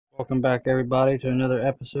Welcome back everybody to another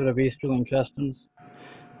episode of Easterling Customs.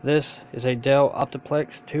 This is a Dell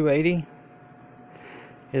Optiplex 280.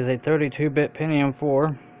 It is a 32-bit Pentium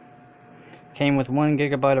 4. Came with 1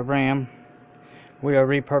 GB of RAM. We are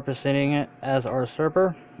repurposing it as our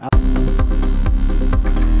server.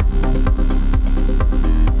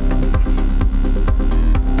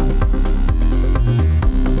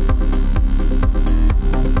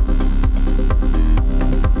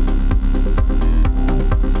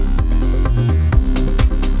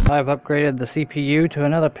 I've upgraded the CPU to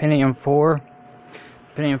another Pentium 4.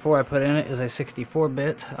 Pentium 4 I put in it is a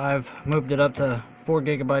 64-bit. I've moved it up to 4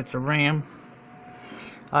 GB of RAM.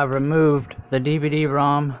 I've removed the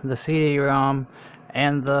DVD-ROM, the CD-ROM,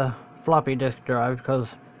 and the floppy disk drive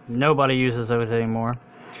because nobody uses those anymore.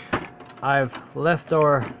 I've left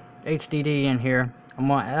our HDD in here. I'm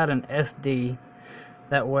going to add an SD.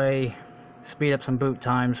 That way speed up some boot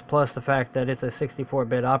times, plus the fact that it's a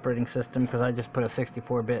 64-bit operating system because I just put a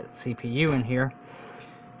 64-bit CPU in here.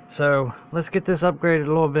 So let's get this upgraded a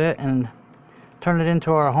little bit and turn it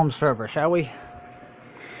into our home server, shall we?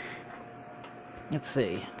 Let's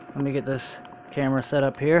see. Let me get this camera set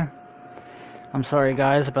up here. I'm sorry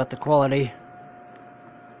guys about the quality.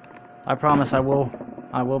 I promise I will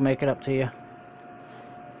make it up to you.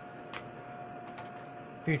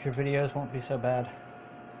 Future videos won't be so bad.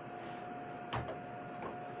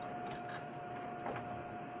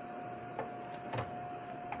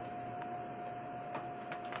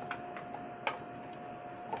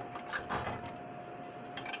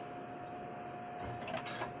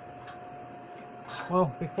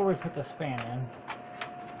 Well, before we put this fan in,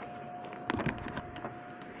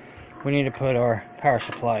 we need to put our power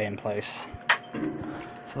supply in place.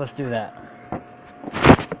 So let's do that.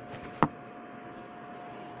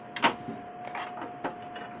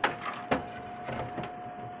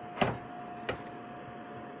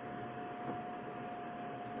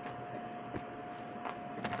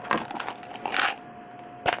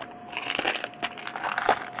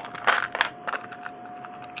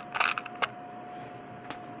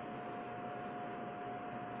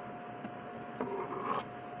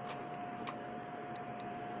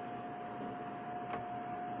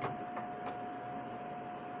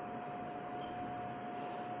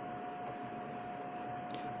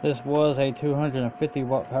 This was a 250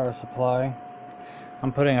 watt power supply.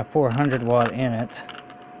 I'm putting a 400 watt in it.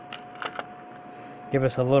 Give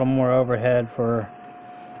us a little more overhead for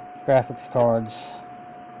graphics cards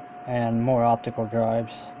and more optical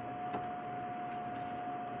drives.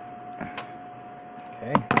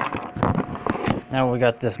 Okay. Now we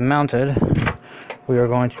got this mounted, we are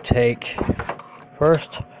going to take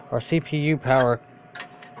first our CPU power.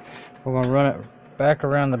 We're going to run it back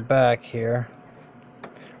around the back here.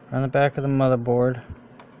 On the back of the motherboard,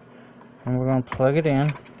 and we're going to plug it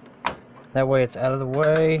in. That way it's out of the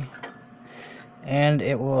way and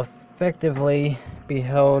it will effectively be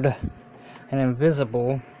held and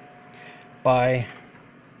invisible by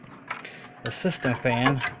the system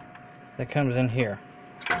fan that comes in here.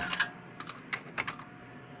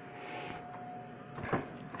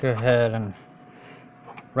 Go ahead and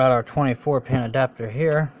route our 24-pin adapter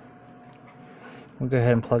here. We'll go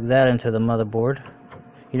ahead and plug that into the motherboard.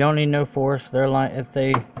 You don't need no force. They're like if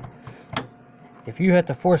you have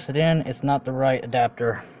to force it in, it's not the right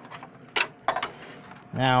adapter.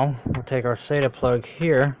 Now we'll take our SATA plug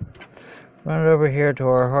here, run it over here to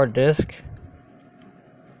our hard disk.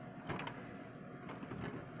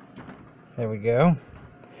 There we go.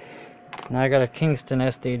 Now I got a Kingston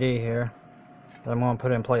SDD here that I'm going to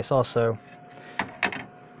put in place also.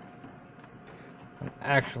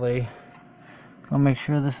 Actually, I'll make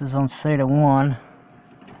sure this is on SATA 1.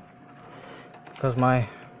 Because my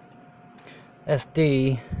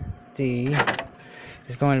SDD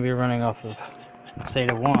is going to be running off of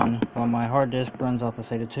SATA 1 while my hard disk runs off of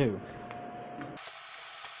SATA 2.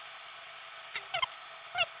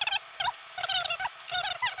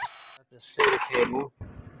 Got this SATA cable.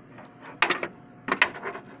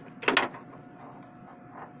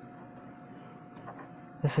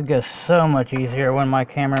 This would go so much easier when my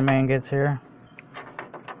cameraman gets here.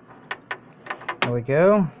 There we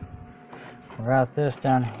go. Route this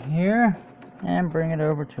down here and bring it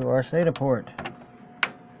over to our SATA port.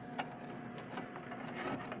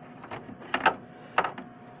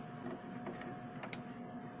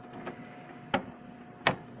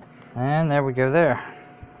 And there we go there.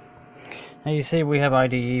 Now you see we have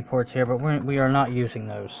IDE ports here, but we are not using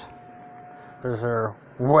those. Those are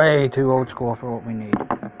way too old school for what we need.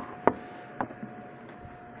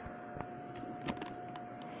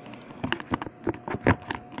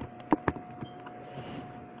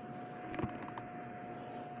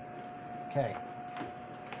 Okay.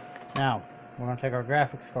 Now, we're going to take our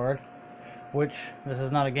graphics card, which this is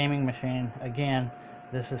not a gaming machine. Again,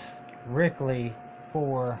 this is strictly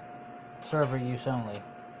for server use only.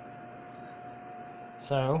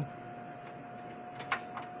 So,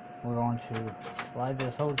 we're going to slide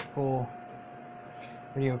this old school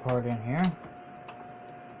video card in here.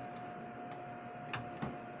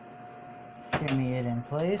 Shimmy it in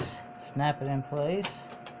place, snap it in place,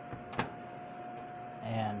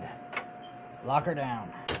 and lock her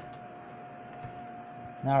down.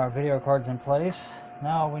 Now our video card's in place.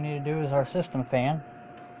 Now all we need to do is our system fan.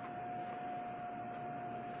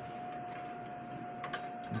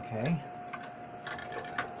 Okay.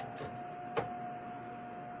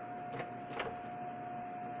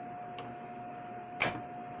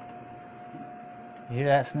 You hear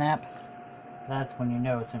that snap? That's when you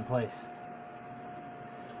know it's in place.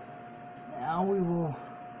 Now we will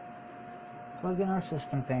plug in our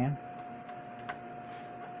system fan.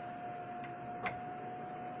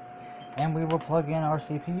 And we will plug in our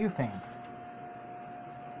CPU fan.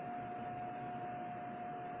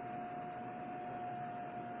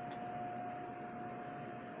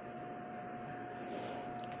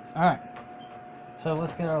 Alright, so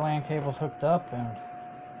let's get our LAN cables hooked up and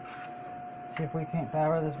see if we can't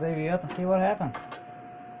power this baby up and see what happens.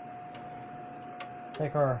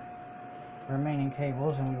 Take our remaining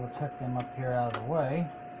cables and we will tuck them up here out of the way.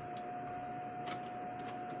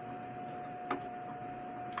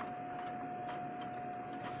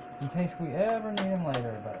 In case we ever need them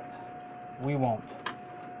later, but we won't.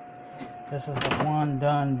 This is the one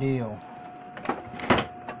done deal.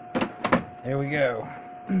 There we go.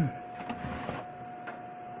 Okay.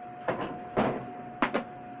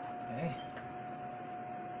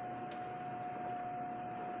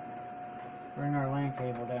 Bring our LAN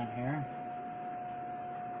cable down here.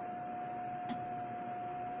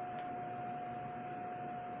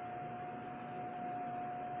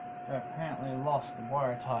 I apparently lost the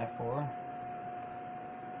wire tie for,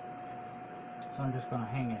 so I'm just going to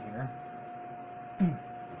hang it here.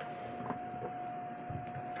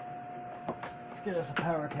 Let's get us a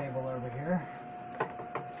power cable over here.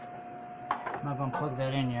 I'm not going to plug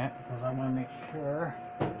that in yet because I want to make sure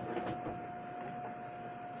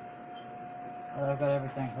that I've got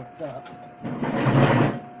everything hooked up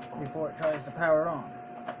before it tries to power on.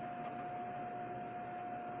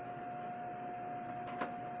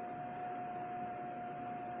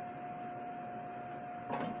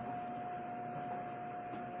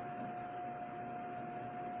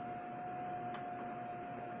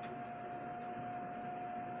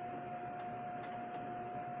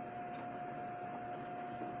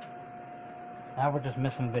 Now we're just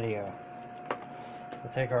missing video.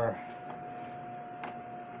 We'll take our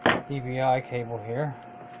DVI cable here,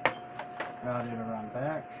 route it around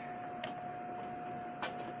back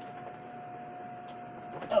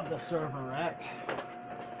of the server rack,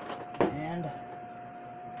 and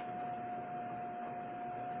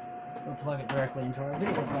we'll plug it directly into our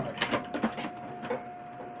video card.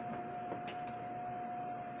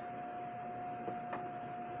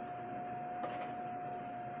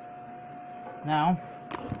 Now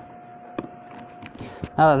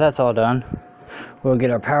that that's all done, we'll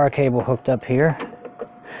get our power cable hooked up here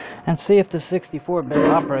and see if the 64-bit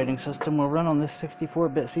operating system will run on this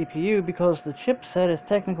 64-bit CPU, because the chipset is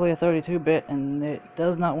technically a 32-bit and it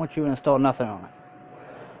does not want you to install nothing on it.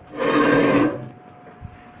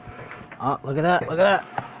 Oh, look at that, look at that.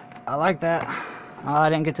 I like that. Oh, I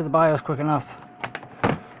didn't get to the BIOS quick enough.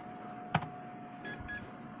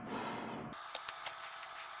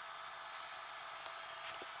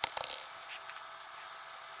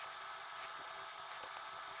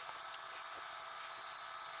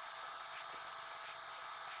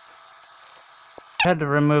 I had to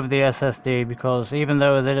remove the SSD because even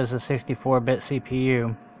though that is a 64-bit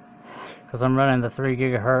CPU, because I'm running the 3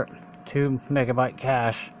 GHz 2 MB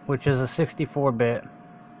cache, which is a 64-bit,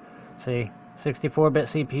 see, 64-bit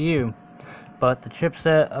CPU, but the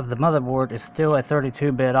chipset of the motherboard is still a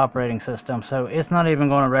 32-bit operating system, so it's not even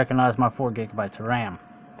going to recognize my 4 GB of RAM.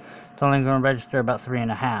 It's only going to register about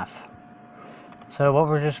 3.5. So what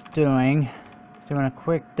we're just doing a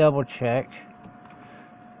quick double check.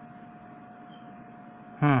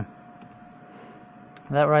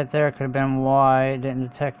 That right there could have been why it didn't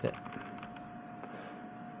detect it.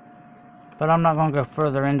 But I'm not going to go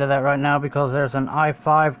further into that right now because there's an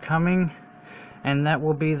i5 coming, and that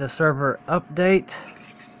will be the server update.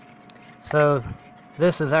 So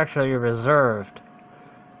this is actually reserved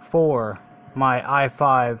for my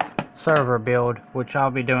i5 server build, which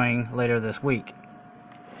I'll be doing later this week.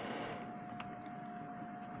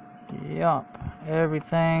 Yup.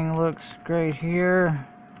 Everything looks great here.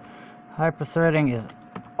 Hyperthreading is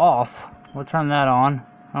off. We'll turn that on.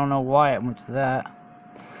 I don't know why it went to that.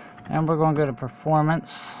 And we're going to go to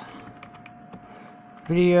performance,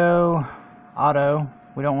 video, auto.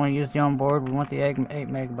 We don't want to use the onboard. We want the 8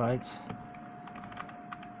 megabytes.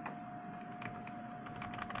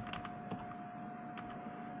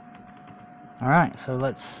 Alright, so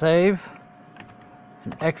let's save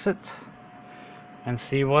and exit and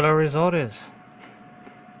see what our result is.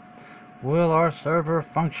 Will our server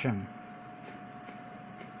function?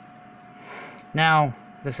 Now,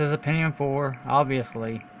 this is a Pentium 4,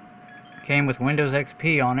 obviously. Came with Windows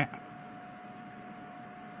XP on it.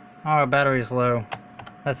 Our battery's low.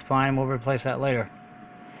 That's fine, we'll replace that later.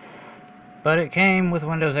 But it came with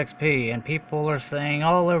Windows XP, and people are saying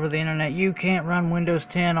all over the internet, you can't run Windows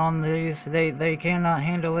 10 on these. They cannot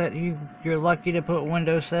handle it. You're lucky to put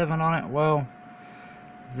Windows 7 on it. Well,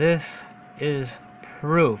 this is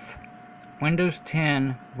proof. Windows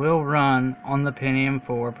 10 will run on the Pentium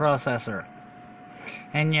 4 processor.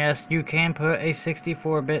 And yes, you can put a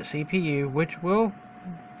 64-bit CPU, which will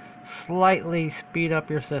slightly speed up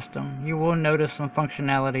your system. You will notice some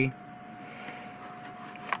functionality.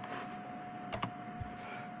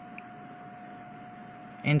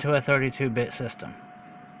 Into a 32-bit system.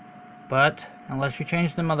 But, unless you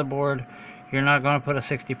change the motherboard, you're not going to put a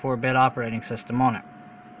 64-bit operating system on it.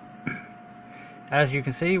 As you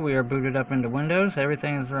can see, we are booted up into Windows.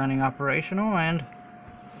 Everything is running operational, and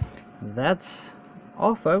that's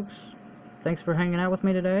all, folks. Thanks for hanging out with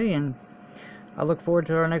me today, and I look forward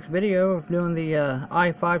to our next video of doing the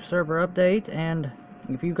i5 server update. And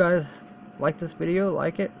if you guys like this video,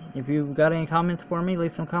 like it. If you've got any comments for me,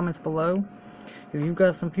 leave some comments below. If you've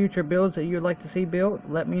got some future builds that you'd like to see built,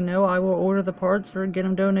 let me know. I will order the parts or get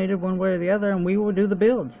them donated one way or the other, and we will do the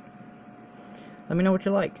builds. Let me know what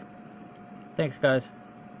you like. Thanks, guys.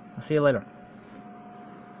 I'll see you later.